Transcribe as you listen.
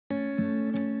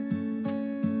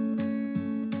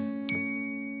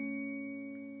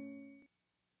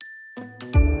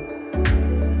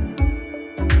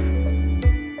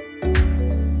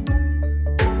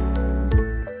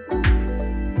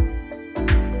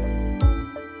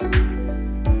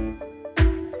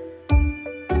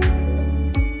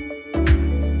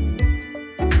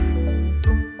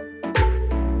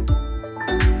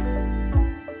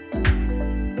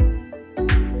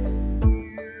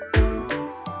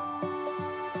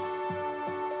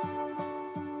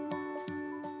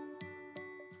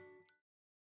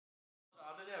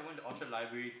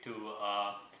library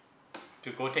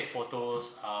to go take photos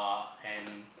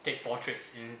and take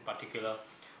portraits in particular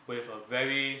with a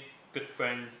very good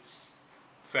friend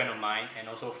of mine, and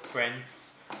also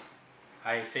friends.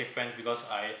 I say friends because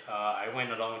I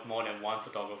went along with more than one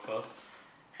photographer,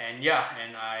 and yeah,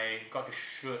 and I got to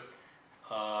shoot.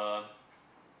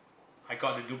 I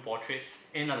got to do portraits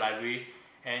in the library,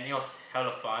 and it was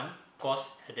hella fun. Of course,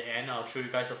 at the end, I'll show you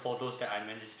guys the photos that I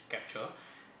managed to capture.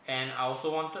 And I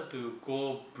also wanted to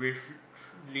go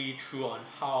briefly through on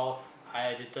how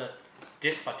I edited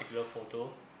this particular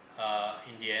photo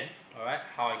in the end, alright,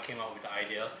 how I came up with the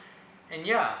idea. And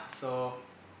yeah, so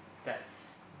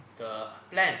that's the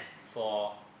plan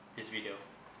for this video.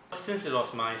 Since it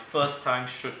was my first time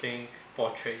shooting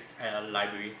portraits at a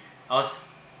library,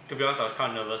 to be honest, I was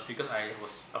kind of nervous because I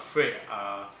was afraid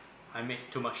I made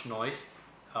too much noise.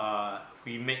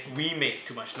 We make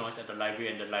too much noise at the library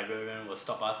and the librarian will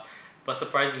stop us. But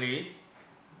surprisingly,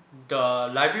 the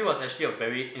library was actually a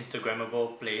very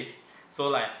Instagrammable place. So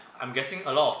like, I'm guessing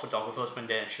a lot of photographers went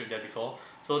there and shoot there before.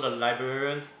 So the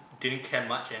librarians didn't care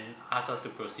much and asked us to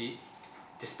proceed,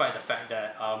 despite the fact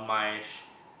that my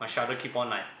shutter keep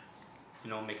on like,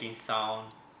 making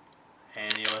sound.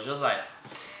 And it was just like,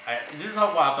 this is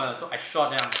what happened. So I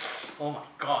shot them. Oh my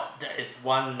god, that is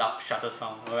one loud shutter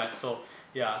sound. Alright, so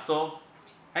yeah, so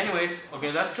anyways,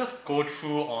 okay, let's just go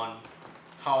through on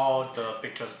how the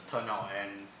pictures turn out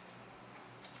and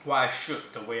why I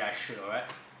shoot the way I shoot. Alright,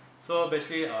 so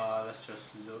basically let's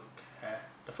just look at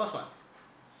the first one.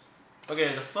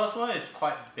 Okay, the first one is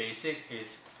quite basic. Is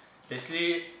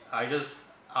basically I just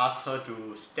asked her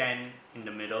to stand in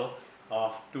the middle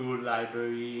of two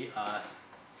library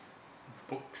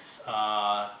books,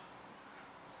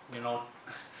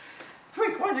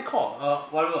 freak, what is it called?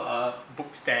 Whatever,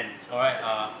 book stands, alright,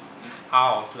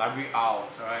 owls, library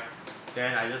owls, alright.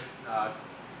 Then I just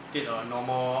did a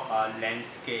normal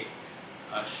landscape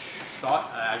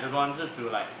shot. I just wanted to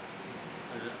like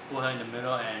put her in the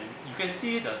middle, and you can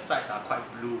see the sides are quite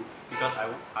blue because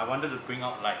I wanted to bring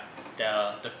out like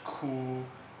the cool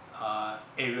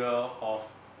area of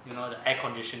the air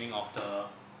conditioning of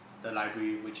the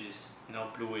library, which is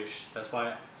bluish. That's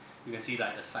why you can see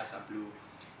like the sides are blue.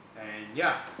 And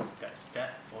yeah, that's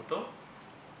that photo.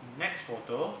 Next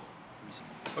photo.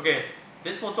 Okay,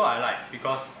 this photo I like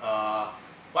because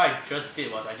what I just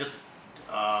did was I just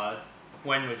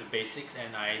went with the basics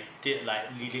and I did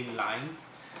like leading lines.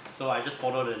 So I just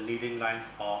followed the leading lines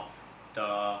of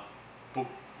the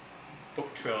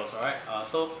book trails, alright.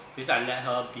 So basically I let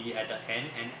her be at the end,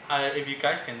 and if you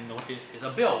guys can notice, it's a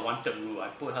bit of 1/3 rule. I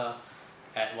put her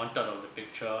at 1/3 of the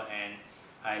picture and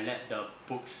I let the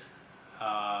books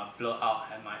blur out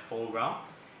at my foreground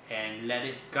and let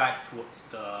it guide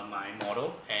towards my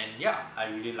model. And yeah, I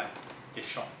really like this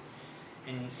shot.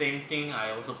 And same thing,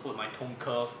 I also put my tone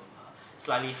curve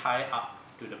slightly high up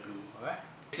to the blue. Alright,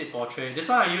 basic portrait. This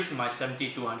one I used my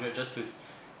 70-200 just to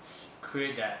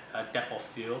create that depth of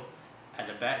field at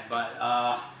the back,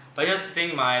 but here's the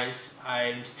thing, I'm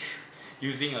still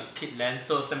using a kit lens,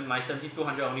 so my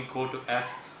 70-200 only go to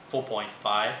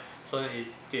f4.5, so it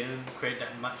didn't create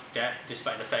that much depth,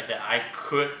 despite the fact that I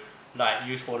could like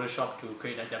use Photoshop to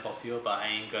create that depth of field, but I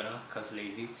ain't gonna cause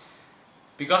lazy.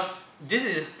 Because this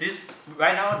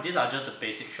right now, these are just the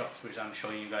basic shots which I'm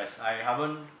showing you guys. I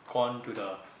haven't gone to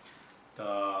the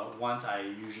ones I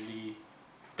usually,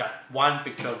 that one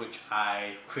picture which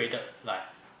I created like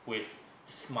with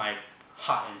my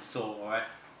heart and soul, alright.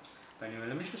 But anyway,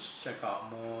 let me just check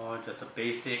out more just the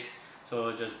basics.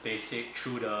 So just basic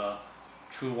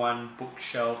through one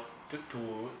bookshelf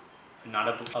to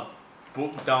another book, a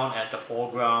book down at the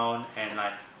foreground, and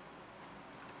like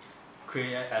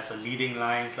create it as a leading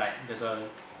lines. Like there's the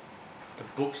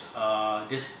books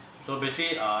this. So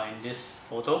basically in this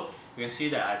photo you can see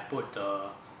that I put the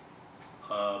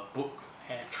book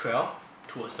trail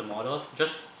towards the model,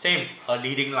 just same, a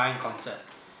leading line concept.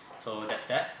 So that's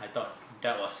that. I thought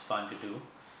that was fun to do.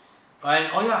 And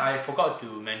oh yeah, I forgot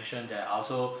to mention that I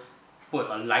also put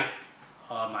a light,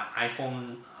 my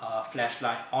iPhone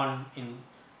flashlight on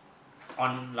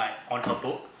her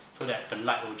book, so that the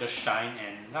light will just shine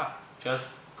and just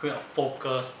create a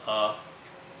focus,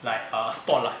 like a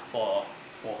spotlight for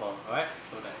her. Alright,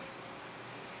 so that.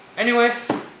 Anyways,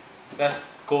 let's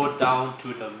go down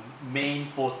to the main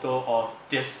photo of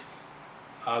this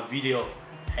video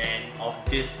and of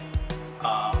this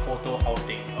photo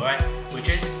outing, alright, which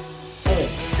is boom,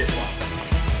 this one.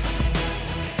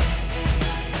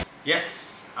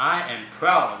 Yes, I am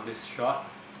proud of this shot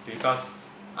because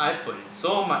I put in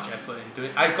so much effort into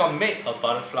it. I got made a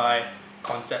butterfly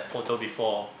concept photo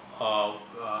before,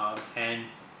 and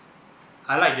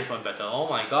I like this one better. Oh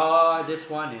my god, this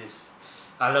one is,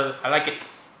 I like it.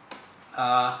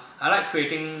 I like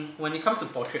creating, when it comes to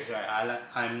portraits, right,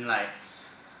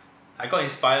 I got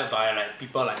inspired by like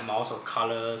people like Mouse of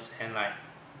Colors and like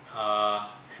uh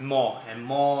and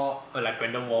more like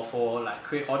Brendan Warfel, like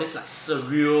create all this like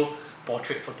surreal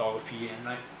portrait photography, and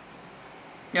like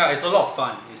yeah, it's a lot of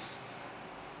fun.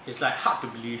 It's like hard to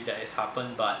believe that it's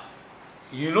happened, but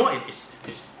you know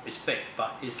it's fake,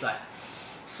 but it's like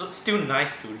so still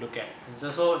nice to look at.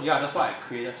 So yeah, that's what I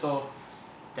created. So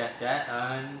that's that,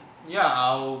 and yeah,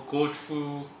 I'll go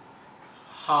through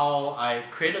how I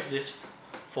created this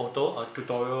photo, a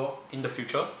tutorial in the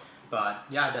future. But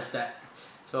yeah, that's that.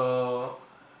 So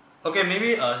okay,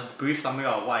 maybe a brief summary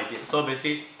of what I did. So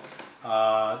basically,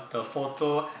 the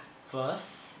photo at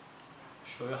first,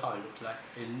 show you how it looked like.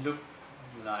 It looked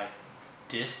like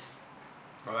this,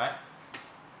 alright.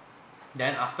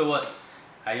 Then afterwards,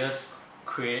 I just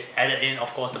added in,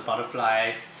 of course, the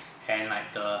butterflies and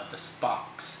like the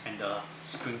sparks and the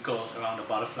sprinkles around the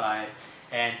butterflies.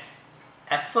 And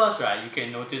at first, right, you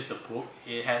can notice the book,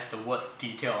 it has the word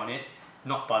detail on it,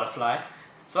 not butterfly.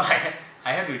 So I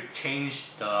had to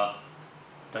change the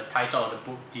title of the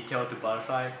book, detail, to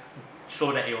butterfly,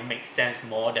 so that it will make sense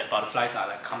more that butterflies are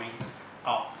like coming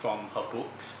out from her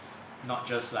books, not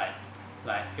just like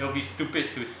it will be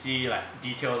stupid to see like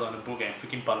details on the book and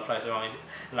freaking butterflies around it.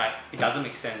 Like it doesn't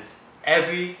make sense. I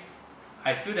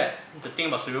feel that the thing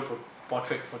about surreal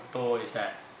portrait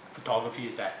photography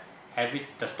is that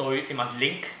the story, it must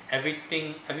link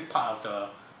everything, every part of the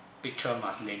picture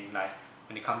must link. Like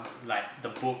when it comes like the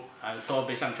book, so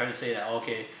basically I'm trying to say that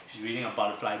okay, she's reading a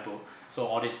butterfly book, so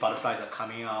all these butterflies are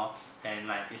coming out and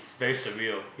like it's very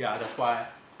surreal. Yeah, that's why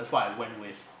I went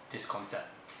with this concept.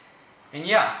 And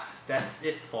yeah, that's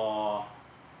it for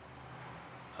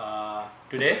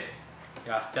today.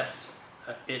 Yeah, that's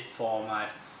it for my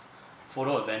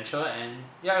photo adventure, and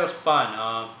yeah, it was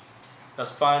fun. It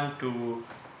was fun to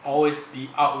always be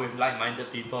out with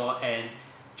like-minded people and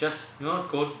just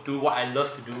go do what I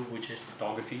love to do, which is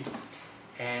photography.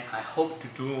 And I hope to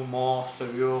do more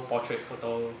surreal portrait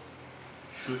photo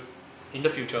shoot in the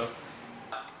future.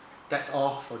 That's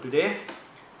all for today.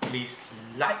 Please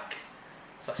like,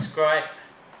 subscribe,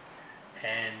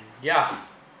 and yeah,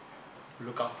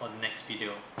 look out for the next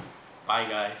video. Bye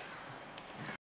guys.